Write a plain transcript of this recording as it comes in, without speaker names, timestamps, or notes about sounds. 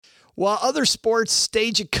While other sports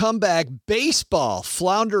stage a comeback, baseball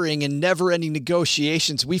floundering in never-ending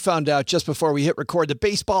negotiations. We found out just before we hit record that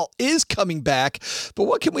baseball is coming back. But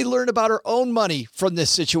what can we learn about our own money from this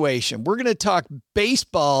situation? We're going to talk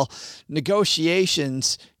baseball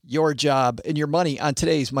negotiations, your job, and your money on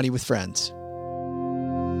today's Money with Friends.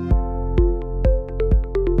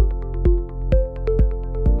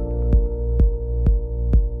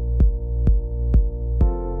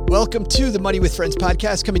 Welcome to the Money with Friends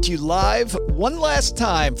podcast, coming to you live one last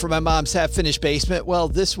time from my mom's half-finished basement. Well,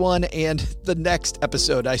 this one and the next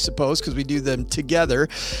episode, I suppose, because we do them together.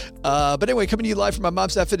 But anyway, coming to you live from my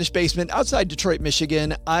mom's half-finished basement outside Detroit,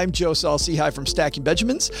 Michigan. I'm Joe Saul-Sehy from Stacking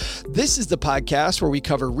Benjamins. This is the podcast where we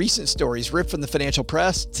cover recent stories ripped from the financial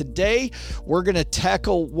press. Today, we're going to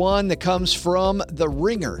tackle one that comes from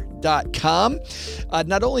TheRinger.com.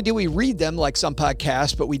 Not only do we read them like some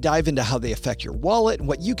podcasts, but we dive into how they affect your wallet and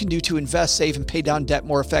what you can do to invest, save, and pay down debt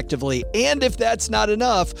more effectively. And if that's not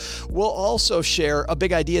enough, we'll also share a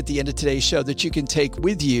big idea at the end of today's show that you can take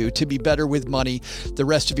with you to be better with money the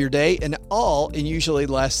rest of your day, and all in usually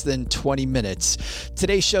less than 20 minutes.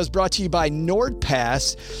 Today's show is brought to you by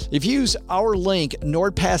NordPass. If you use our link,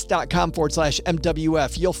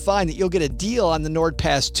 nordpass.com/MWF, you'll find that you'll get a deal on the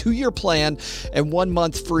NordPass 2-year plan and 1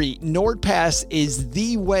 month free. NordPass is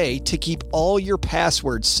the way to keep all your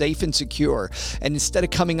passwords safe and secure. And instead of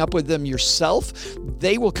coming up with them yourself,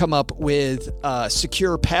 they will come up with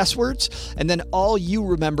secure passwords, and then all you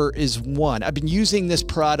remember is one. I've been using this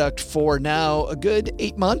product for now a good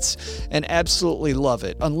 8 months and absolutely love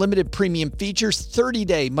it. Unlimited premium features,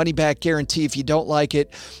 30-day money-back guarantee. If you don't like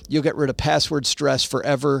it, you'll get rid of password stress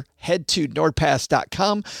forever. Head to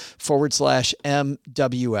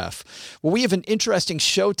nordpass.com/MWF. Well, we have an interesting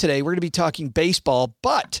show today. We're going to be talking baseball,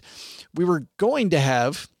 but we were going to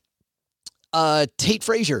have Tate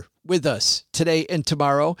Frazier with us today and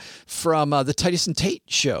tomorrow from the Titus and Tate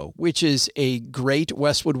Show, which is a great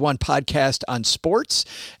Westwood One podcast on sports.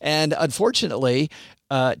 And unfortunately,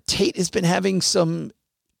 Tate has been having some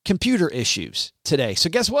computer issues today. So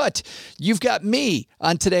guess what? You've got me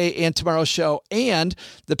on today and tomorrow's show, and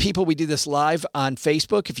the people we do this live on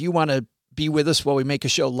Facebook. If you want to be with us while we make a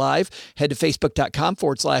show live, head to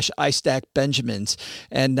facebook.com/iStackBenjamins.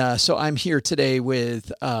 And so I'm here today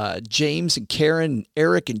with James and Karen and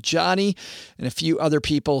Eric and Johnny and a few other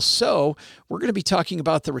people. So we're going to be talking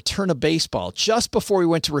about the return of baseball. Just before we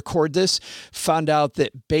went to record this, found out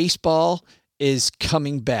that baseball is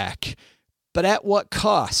coming back. But at what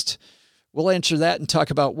cost? We'll answer that and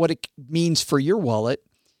talk about what it means for your wallet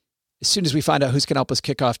as soon as we find out who's going to help us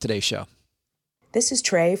kick off today's show. This is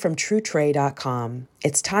Trey from TrueTrey.com.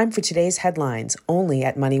 It's time for today's headlines, only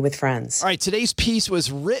at Money with Friends. All right, today's piece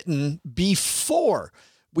was written before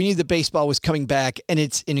we knew that baseball was coming back, and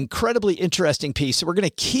it's an incredibly interesting piece. So we're going to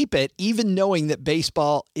keep it even knowing that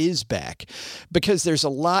baseball is back, because there's a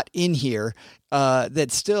lot in here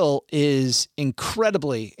that still is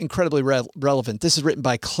incredibly relevant. This is written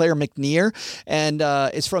by Claire McNear, and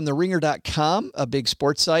it's from TheRinger.com, a big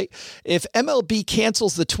sports site. If MLB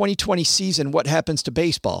cancels the 2020 season, what happens to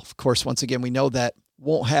baseball? Of course, once again, we know that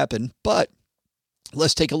won't happen, but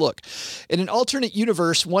let's take a look. In an alternate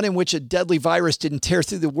universe, one in which a deadly virus didn't tear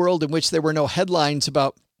through the world, in which there were no headlines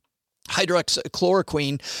about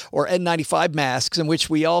hydroxychloroquine or N95 masks, in which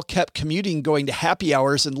we all kept commuting, going to happy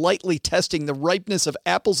hours, and lightly testing the ripeness of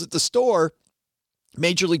apples at the store,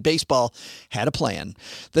 Major League Baseball had a plan.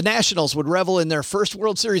 The Nationals would revel in their first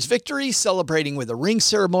World Series victory, celebrating with a ring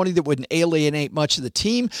ceremony that wouldn't alienate much of the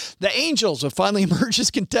team. The Angels would finally emerge as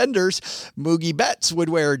contenders. Moogie Betts would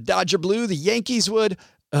wear Dodger blue. The Yankees would,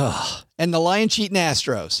 and the lion-cheating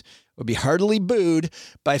Astros would be heartily booed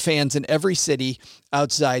by fans in every city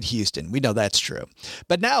outside Houston. We know that's true.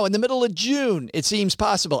 But now, in the middle of June, it seems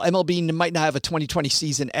possible MLB might not have a 2020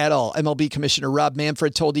 season at all. MLB Commissioner Rob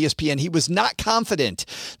Manfred told ESPN he was not confident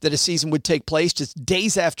that a season would take place, just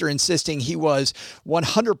days after insisting he was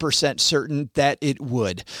 100% certain that it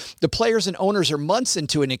would. The players and owners are months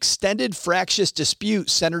into an extended, fractious dispute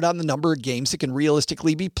centered on the number of games that can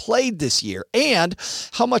realistically be played this year, and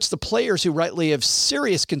how much the players, who rightly have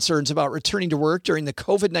serious concerns about returning to work during the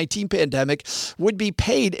COVID-19 pandemic, would be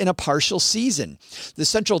paid in a partial season. The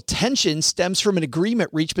central tension stems from an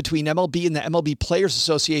agreement reached between MLB and the MLB Players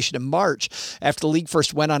Association in March after the league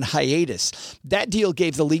first went on hiatus. That deal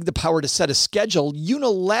gave the league the power to set a schedule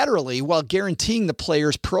unilaterally while guaranteeing the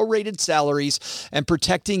players prorated salaries and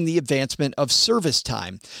protecting the advancement of service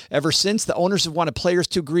time. Ever since, the owners have wanted players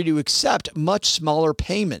to agree to accept much smaller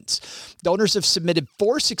payments. The owners have submitted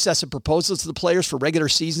 4 successive proposals to the players for regular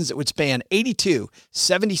seasons that would span 82,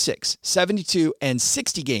 76, 72, and and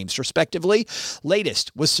 60 games, respectively.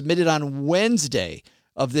 Latest was submitted on Wednesday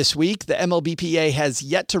of this week. The MLBPA has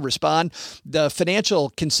yet to respond. The financial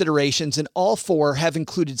considerations in all four have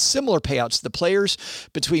included similar payouts to the players,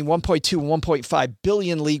 between 1.2 and 1.5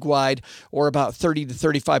 billion league-wide, or about 30 to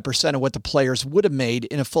 35% of what the players would have made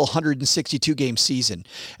in a full 162 game season.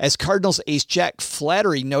 As Cardinals ace Jack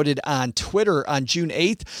Flaherty noted on Twitter on June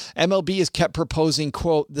 8th, MLB has kept proposing,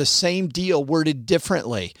 quote, the same deal worded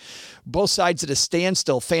differently. Both sides at a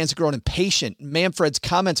standstill. Fans have grown impatient. Manfred's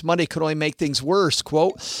comments Monday could only make things worse.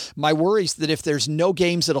 Quote, my worry is that if there's no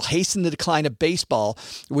games, it'll hasten the decline of baseball,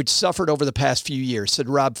 which suffered over the past few years, said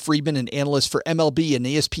Rob Friedman, an analyst for MLB and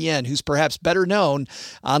ESPN, who's perhaps better known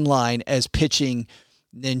online as Pitching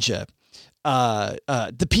Ninja.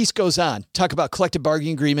 The piece goes on. Talk about collective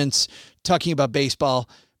bargaining agreements, talking about baseball.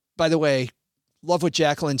 By the way, love what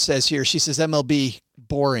Jacqueline says here. She says MLB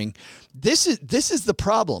boring. This is the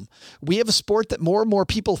problem. We have a sport that more and more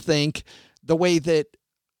people think the way that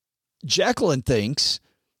Jacqueline thinks,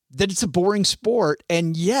 that it's a boring sport.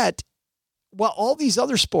 And yet, while all these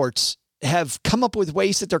other sports have come up with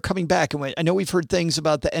ways that they're coming back. And I know we've heard things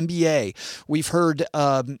about the NBA. We've heard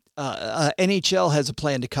NHL has a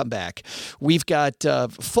plan to come back. We've got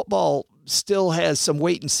football still has some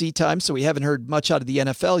wait and see time, so we haven't heard much out of the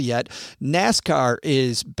NFL yet. NASCAR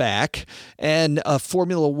is back, and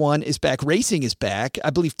Formula One is back. Racing is back.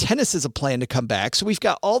 I believe tennis is a plan to come back. So we've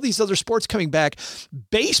got all these other sports coming back.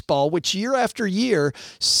 Baseball, which year after year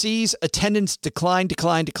sees attendance decline.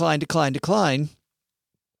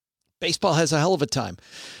 Baseball has a hell of a time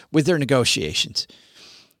with their negotiations.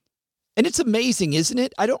 And it's amazing, isn't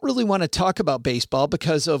it? I don't really want to talk about baseball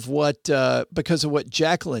because of what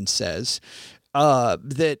Jacqueline says,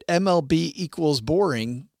 that MLB equals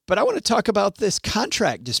boring. But I want to talk about this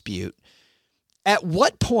contract dispute. At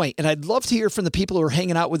what point, and I'd love to hear from the people who are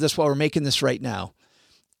hanging out with us while we're making this right now,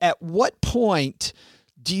 at what point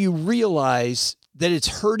do you realize that it's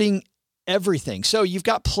hurting everything? So you've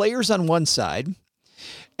got players on one side,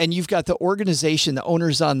 and you've got the organization, the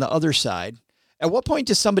owners on the other side. At what point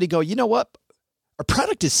does somebody go, you know what? Our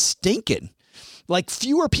product is stinking. Like,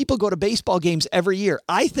 fewer people go to baseball games every year.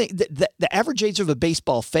 I think that the average age of a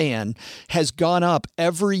baseball fan has gone up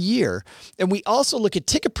every year. And we also look at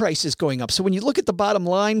ticket prices going up. So when you look at the bottom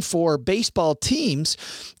line for baseball teams,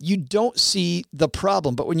 you don't see the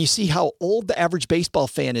problem. But when you see how old the average baseball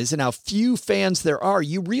fan is and how few fans there are,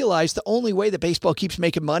 you realize the only way that baseball keeps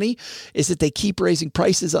making money is that they keep raising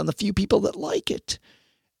prices on the few people that like it.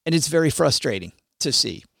 And it's very frustrating to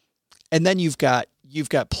see. And then you've got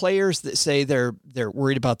players that say they're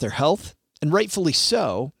worried about their health, and rightfully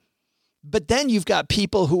so. But then you've got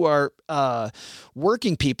people who are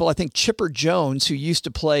working people. I think Chipper Jones, who used to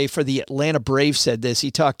play for the Atlanta Braves, said this. He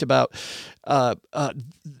talked about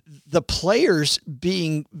the players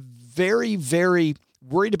being very, very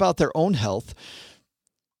worried about their own health,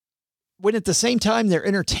 when at the same time they're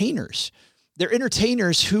entertainers. They're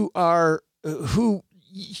entertainers who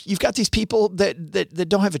you've got these people that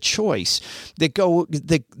don't have a choice,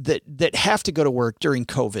 that have to go to work during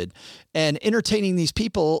COVID, and entertaining these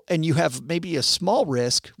people. And you have maybe a small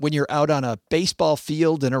risk when you're out on a baseball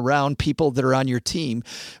field and around people that are on your team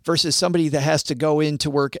versus somebody that has to go into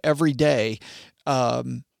work every day. I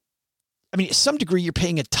mean, to some degree, you're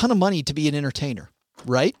paying a ton of money to be an entertainer,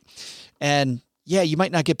 right? And yeah, you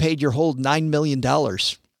might not get paid your whole $9 million.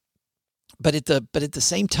 But at the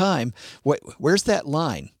same time, where's that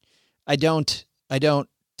line? I don't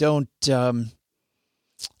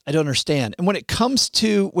understand. And when it comes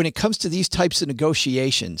to these types of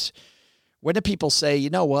negotiations, when do people say, you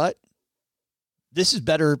know what, this is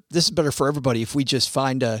better for everybody if we just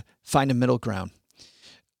find a middle ground?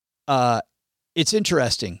 It's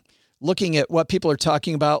interesting. Looking at what people are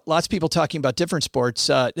talking about, lots of people talking about different sports.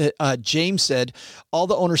 James said, all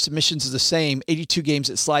the owner submissions are the same. 82 games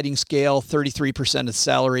at sliding scale, 33% of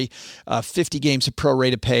salary, 50 games of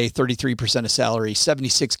prorated pay, 33% of salary,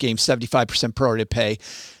 76 games, 75% prorated pay,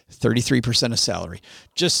 33% of salary.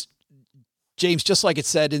 Just James, just like it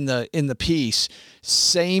said in the piece,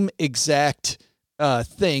 same exact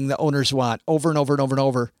thing the owners want over and over and over and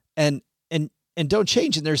over, and don't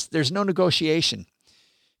change. And there's no negotiation.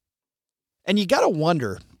 And you got to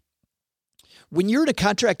wonder, when you're in a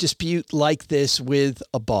contract dispute like this with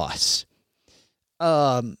a boss,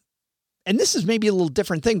 and this is maybe a little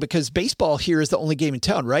different thing because baseball here is the only game in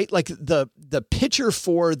town, right? Like the pitcher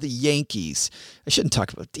for the Yankees. I shouldn't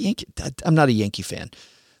talk about the Yankees. I'm not a Yankee fan.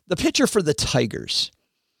 The pitcher for the Tigers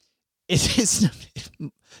is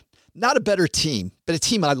not a better team, but a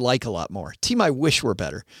team I like a lot more. A team I wish were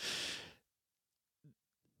better.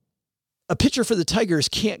 a pitcher for the Tigers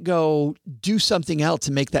can't go do something else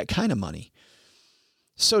to make that kind of money.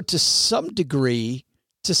 So to some degree,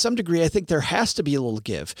 I think there has to be a little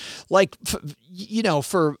give. Like,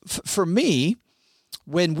 for me,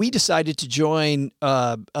 when we decided to join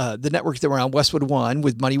the network that we're on, Westwood One,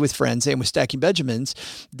 with Money with Friends and with Stacking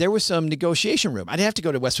Benjamins, there was some negotiation room. I didn't have to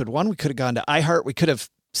go to Westwood One. We could have gone to iHeart. We could have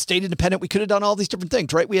stayed independent. We could have done all these different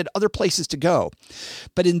things, right? We had other places to go.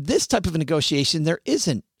 But in this type of a negotiation, there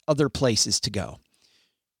isn't other places to go.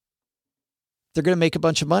 They're going to make a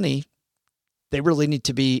bunch of money. They really need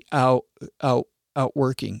to be out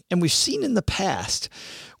working. And we've seen in the past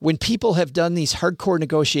when people have done these hardcore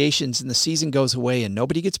negotiations and the season goes away and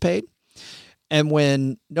nobody gets paid. And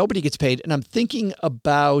when nobody gets paid, and I'm thinking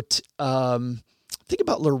about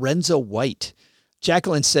Lorenzo White.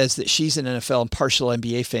 Jacqueline says that she's an NFL and partial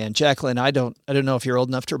NBA fan. Jacqueline, I don't know if you're old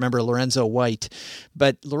enough to remember Lorenzo White,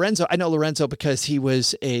 but I know Lorenzo because he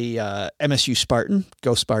was a MSU Spartan.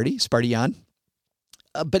 Go Sparty, Sparty-on.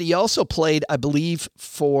 But he also played, I believe,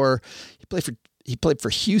 he played for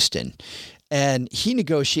Houston, and he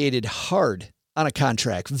negotiated hard on a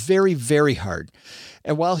contract, very, very hard.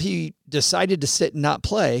 And while he decided to sit and not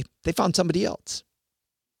play, they found somebody else.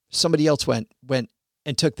 Somebody else went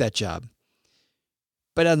and took that job.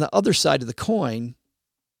 But on the other side of the coin,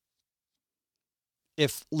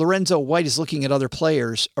 if Lorenzo White is looking at other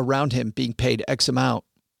players around him being paid X amount,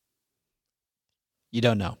 you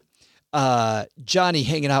don't know. Johnny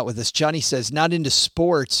hanging out with us. Johnny says, not into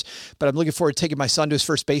sports, but I'm looking forward to taking my son to his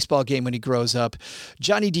first baseball game when he grows up.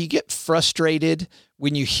 Johnny, do you get frustrated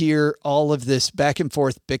when you hear all of this back and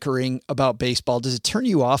forth bickering about baseball? Does it turn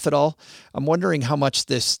you off at all? I'm wondering how much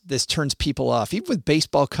this turns people off. Even with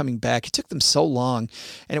baseball coming back, it took them so long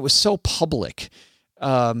and it was so public.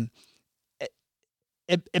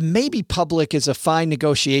 It may be public as a fine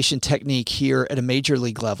negotiation technique here at a major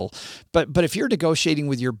league level. But if you're negotiating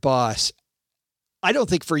with your boss, I don't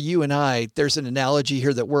think for you and I, there's an analogy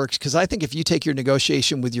here that works. Because I think if you take your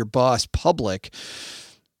negotiation with your boss public,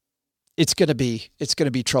 it's going to be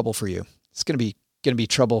trouble for you. It's going to be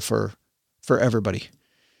trouble for everybody.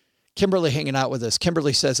 Kimberly hanging out with us.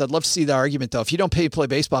 Kimberly says, I'd love to see the argument, though. If you don't pay to play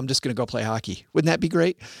baseball, I'm just going to go play hockey. Wouldn't that be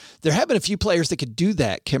great? There have been a few players that could do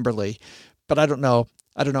that, Kimberly, but I don't know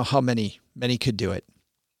how many could do it.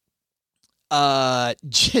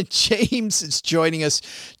 James is joining us.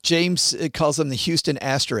 James calls them the Houston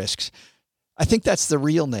Asterisks. I think that's the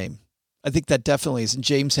real name. I think that definitely is. And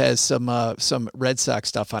James has some Red Sox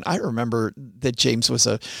stuff on. I remember that James was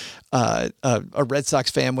a Red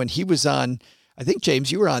Sox fan when he was on. I think,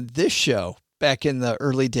 James, you were on this show back in the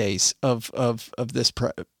early days of this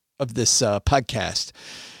podcast.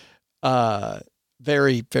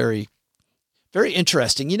 Very, very, very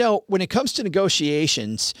interesting. You know, when it comes to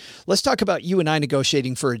negotiations, let's talk about you and I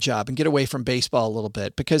negotiating for a job and get away from baseball a little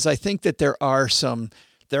bit, because I think that there are some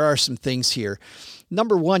things here.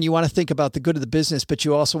 Number one, you want to think about the good of the business, but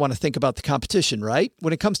you also want to think about the competition, right?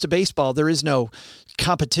 When it comes to baseball, there is no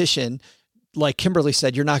competition. Like Kimberly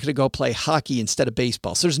said, you're not going to go play hockey instead of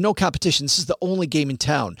baseball. So there's no competition. This is the only game in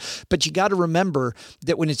town. But you got to remember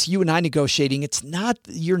that when it's you and I negotiating,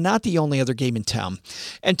 you're not the only other game in town.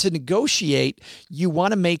 And to negotiate, you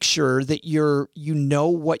want to make sure that you know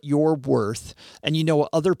what you're worth and you know what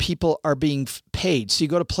other people are being paid. So you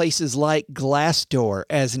go to places like Glassdoor,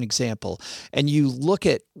 as an example, and you look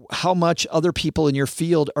at how much other people in your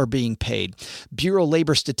field are being paid. Bureau of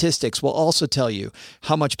Labor Statistics will also tell you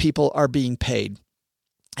how much people are being paid.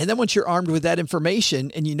 And then once you're armed with that information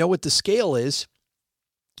and you know what the scale is,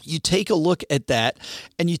 you take a look at that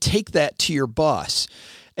and you take that to your boss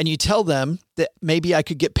and you tell them that maybe I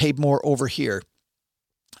could get paid more over here.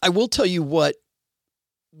 I will tell you what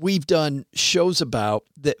we've done shows about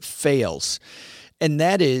that fails, and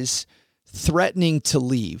that is threatening to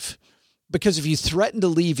leave. Because if you threaten to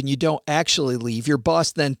leave and you don't actually leave, your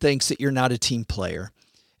boss then thinks that you're not a team player.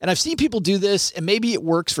 And I've seen people do this, and maybe it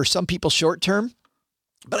works for some people short term,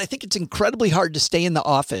 but I think it's incredibly hard to stay in the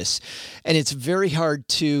office, and it's very hard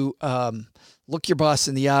to look your boss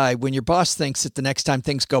in the eye when your boss thinks that the next time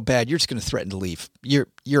things go bad, you're just going to threaten to leave.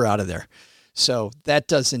 You're out of there. So that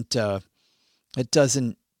doesn't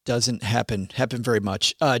happen very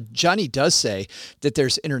much. Johnny does say that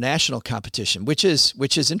there's international competition, which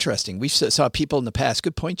is interesting. We saw people in the past.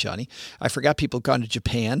 Good point, Johnny. I forgot people have gone to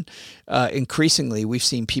Japan. Increasingly, we've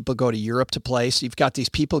seen people go to Europe to play. So you've got these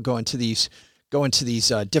people going to these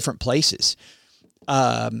different places.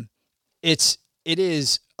 It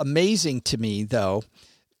is amazing to me, though,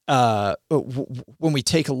 when we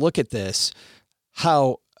take a look at this,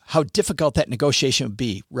 how difficult that negotiation would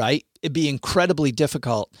be, right? It'd be incredibly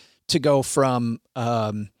difficult to go from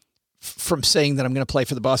from saying that I'm going to play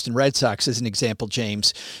for the Boston Red Sox, as an example,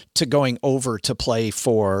 James, to going over to play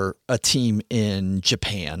for a team in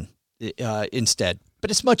Japan instead. But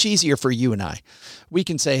it's much easier for you and I. We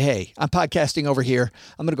can say, hey, I'm podcasting over here.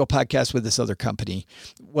 I'm going to go podcast with this other company.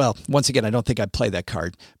 Well, once again, I don't think I'd play that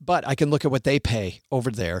card, but I can look at what they pay over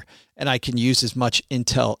there and I can use as much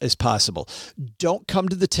intel as possible. Don't come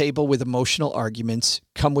to the table with emotional arguments.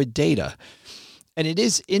 Come with data. And it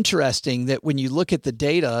is interesting that when you look at the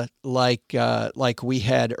data, like we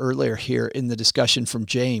had earlier here in the discussion from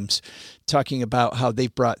James, talking about how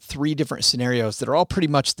they've brought 3 different scenarios that are all pretty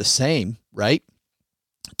much the same, right,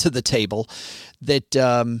 to the table, that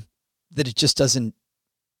it just doesn't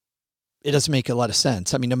make a lot of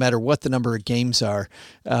sense. I mean, no matter what the number of games are,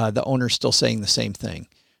 the owner's still saying the same thing.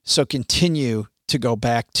 So continue to go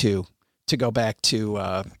back to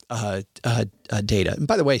data. And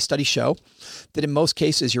by the way, studies show that in most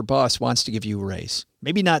cases, your boss wants to give you a raise.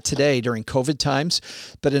 Maybe not today during COVID times,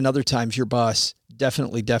 but in other times, your boss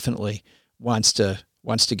definitely wants to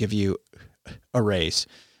give you a raise.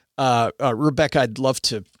 Rebecca,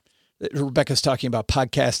 Rebecca's talking about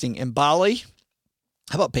podcasting in Bali.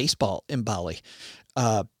 How about baseball in Bali?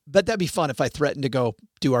 But that'd be fun if I threatened to go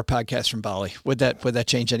do our podcast from Bali. Would that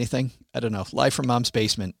change anything? I don't know. Live from Mom's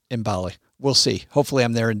basement in Bali. We'll see. Hopefully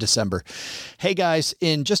I'm there in December. Hey guys,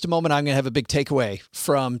 in just a moment, I'm going to have a big takeaway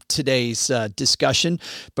from today's discussion.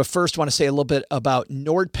 But first, I want to say a little bit about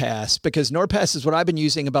NordPass, because NordPass is what I've been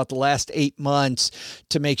using about the last 8 months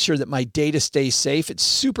to make sure that my data stays safe. It's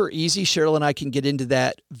super easy. Cheryl and I can get into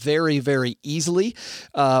that very, very easily.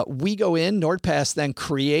 We go in, NordPass then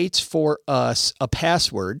creates for us a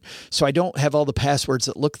password. So I don't have all the passwords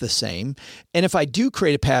that look the same. And if I do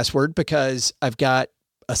create a password, because I've got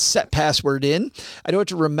a set password in, I don't have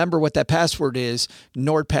to remember what that password is.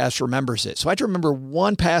 NordPass remembers it. So I have to remember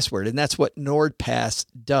one password, and that's what NordPass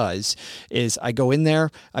does. Is I go in there,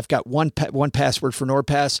 I've got one password for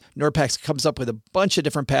NordPass. NordPass comes up with a bunch of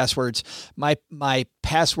different passwords. My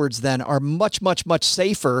passwords then are much, much, much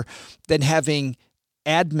safer than having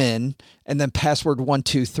admin and then password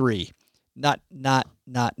 123. Not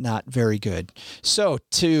very good. So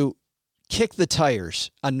to kick the tires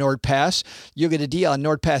on NordPass, you'll get a deal on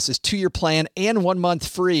NordPass's 2-year plan and 1 month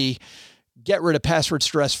free. Get rid of password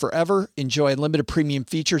stress forever. Enjoy unlimited premium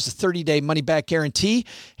features, a 30-day money-back guarantee.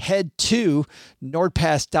 Head to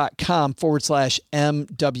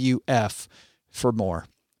nordpass.com/MWF for more.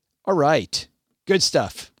 All right. Good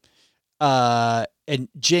stuff. And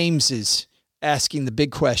James is asking the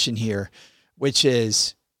big question here, which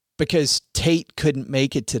is, because Tate couldn't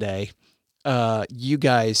make it today, you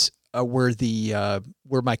guys were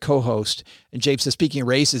my co-host, and James says, speaking of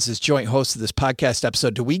raises, as joint host of this podcast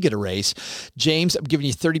episode, do we get a raise? James, I'm giving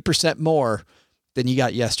you 30% more than you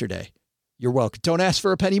got yesterday. You're welcome. Don't ask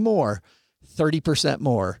for a penny more. 30%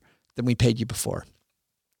 more than we paid you before.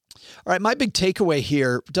 All right, my big takeaway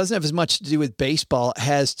here doesn't have as much to do with baseball. It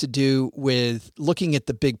has to do with looking at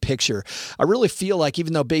the big picture. I really feel like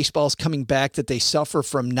even though baseball's coming back, that they suffer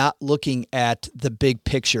from not looking at the big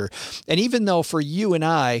picture. And even though for you and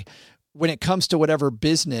I, when it comes to whatever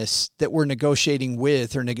business that we're negotiating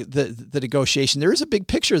with, or the negotiation, there is a big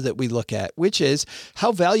picture that we look at, which is,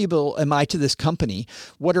 how valuable am I to this company?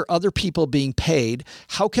 What are other people being paid?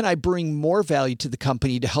 How can I bring more value to the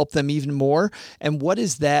company to help them even more? And what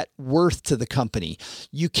is that worth to the company?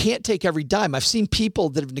 You can't take every dime. I've seen people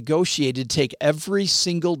that have negotiated take every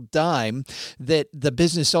single dime that the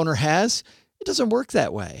business owner has. It doesn't work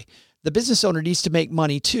that way. The business owner needs to make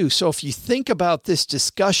money too. So if you think about this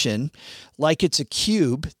discussion like it's a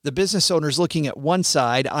cube, the business owner is looking at one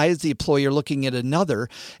side, I as the employee are looking at another.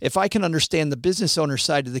 If I can understand the business owner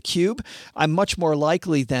side of the cube, I'm much more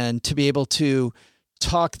likely then to be able to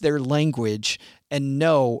talk their language and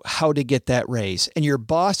know how to get that raise. And your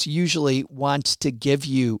boss usually wants to give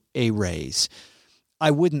you a raise. I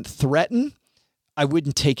wouldn't threaten. I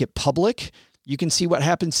wouldn't take it public. You can see what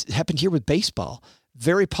happened here with baseball.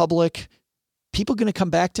 Very public. People going to come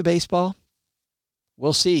back to baseball?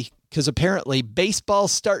 We'll see, because apparently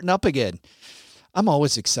baseball's starting up again. I'm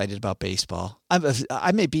always excited about baseball.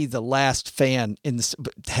 I may be the last fan in this,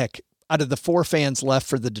 heck, out of the 4 fans left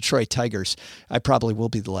for the Detroit Tigers, I probably will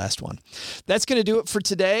be the last one. That's going to do it for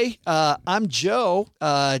today. I'm Joe.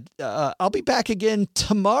 I'll be back again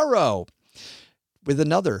tomorrow with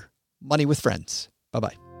another Money with Friends.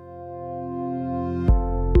 Bye-bye.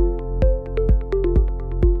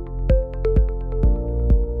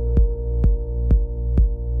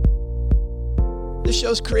 This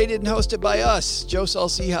show's created and hosted by us, Joe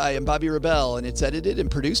Saul-Sehy and Bobby Rebell, and it's edited and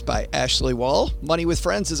produced by Ashley Wall. Money with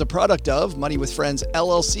Friends is a product of Money with Friends,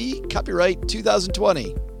 LLC, copyright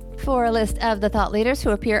 2020. For a list of the thought leaders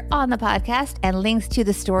who appear on the podcast and links to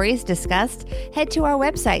the stories discussed, head to our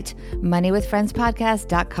website,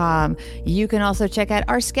 moneywithfriendspodcast.com. You can also check out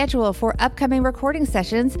our schedule for upcoming recording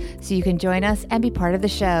sessions so you can join us and be part of the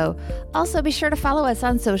show. Also, be sure to follow us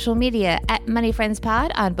on social media at Money Friends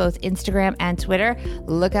Pod on both Instagram and Twitter.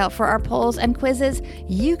 Look out for our polls and quizzes.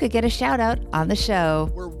 You could get a shout out on the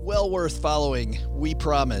show. We're well worth following, we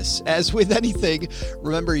promise. As with anything,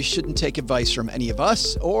 remember you shouldn't take advice from any of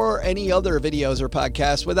us or any other videos or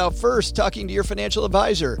podcasts without first talking to your financial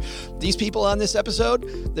advisor. These people on this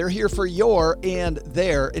episode, they're here for your and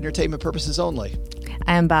their entertainment purposes only.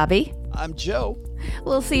 I'm Bobby. I'm Joe.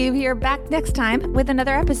 We'll see you here back next time with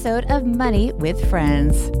another episode of Money with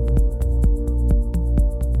Friends.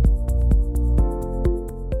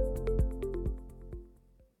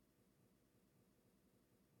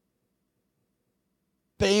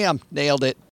 Bam, nailed it.